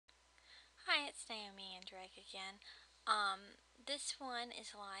Hi, it's Naomi and Drake again. This one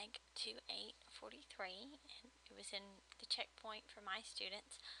is like 2843, and it was in the checkpoint for my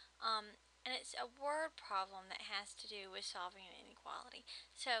students. And it's a word problem that has to do with solving an inequality.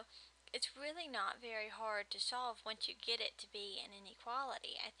 So it's really not very hard to solve once you get it to be an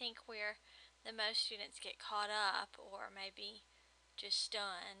inequality. I think where the most students get caught up or maybe just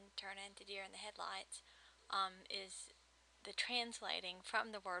stunned, turn into deer in the headlights, is the translating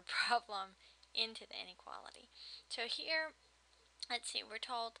from the word problem into the inequality. So here, let's see, we're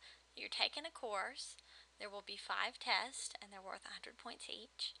told that you're taking a course. There will be 5 tests, and they're worth 100 points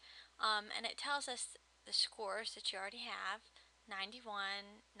each. And it tells us the scores that you already have: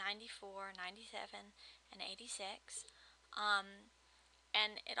 91, 94, 97, and 86.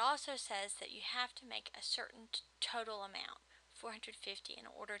 And it also says that you have to make a certain total amount, 450, in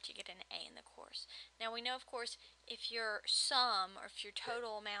order to get an A in the course. Now we know, of course, if your sum or if your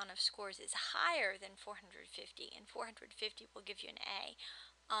total amount of scores is higher than 450, and 450 will give you an A,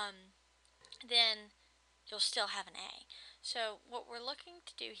 then you'll still have an A. So what we're looking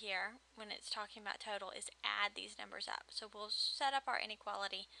to do here when it's talking about total is add these numbers up. So we'll set up our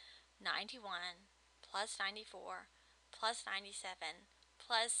inequality: 91 plus 94 plus 97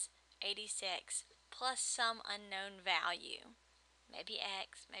 plus 86 plus some unknown value, maybe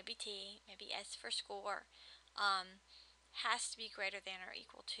X, maybe T, maybe S for score, has to be greater than or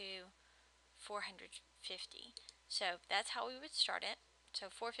equal to 450. So that's how we would start it.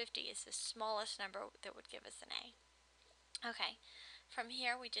 So 450 is the smallest number that would give us an A. Okay, from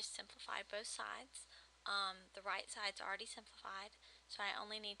here we just simplify both sides. The right side's already simplified, so I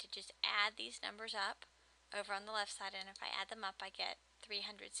only need to just add these numbers up over on the left side, and if I add them up I get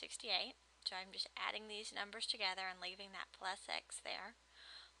 368. So I'm just adding these numbers together and leaving that plus X there.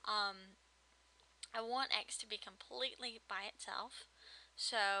 I want X to be completely by itself,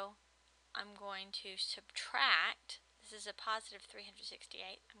 so I'm going to subtract. This is a positive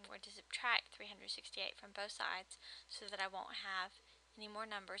 368. I'm going to subtract 368 from both sides so that I won't have any more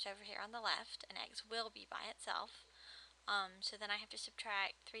numbers over here on the left, and X will be by itself. So then I have to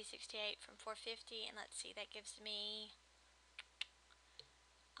subtract 368 from 450, and let's see, that gives me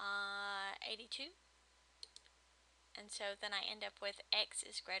 82. And so then I end up with X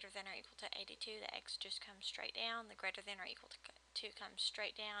is greater than or equal to 82. The X just comes straight down. The greater than or equal to comes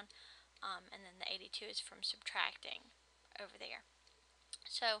straight down. And then the 82 is from subtracting over there.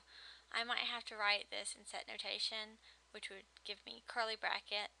 So I might have to write this in set notation, which would give me curly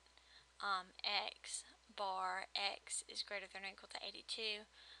bracket, X bar X is greater than or equal to 82,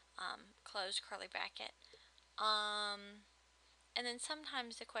 close curly bracket. And then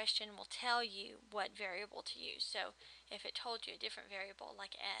sometimes the question will tell you what variable to use. So if it told you a different variable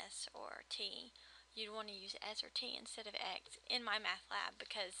like S or T, you'd want to use S or T instead of X in my math lab,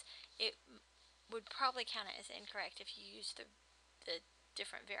 because it would probably count it as incorrect if you used the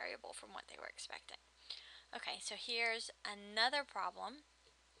different variable from what they were expecting. Okay, so here's another problem.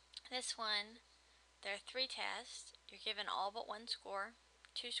 This one, there are 3 tests. You're given all but one score,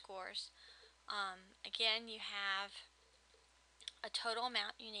 2 scores. Again, you have a total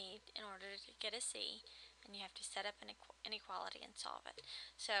amount you need in order to get a C, and you have to set up an inequality and solve it.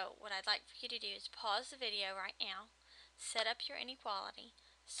 So what I'd like for you to do is pause the video right now, set up your inequality,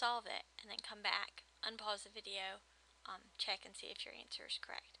 solve it, and then come back, unpause the video, check and see if your answer is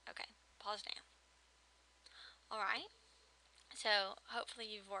correct. Okay, pause now. Alright, so hopefully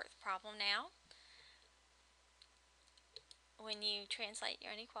you've worked the problem now. When you translate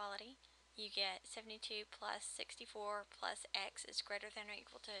your inequality, you get 72 plus 64 plus X is greater than or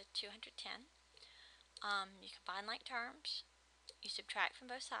equal to 210. You combine like terms, you subtract from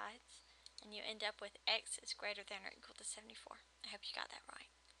both sides, and you end up with X is greater than or equal to 74. I hope you got that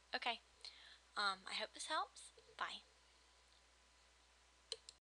right. Okay, I hope this helps. Bye.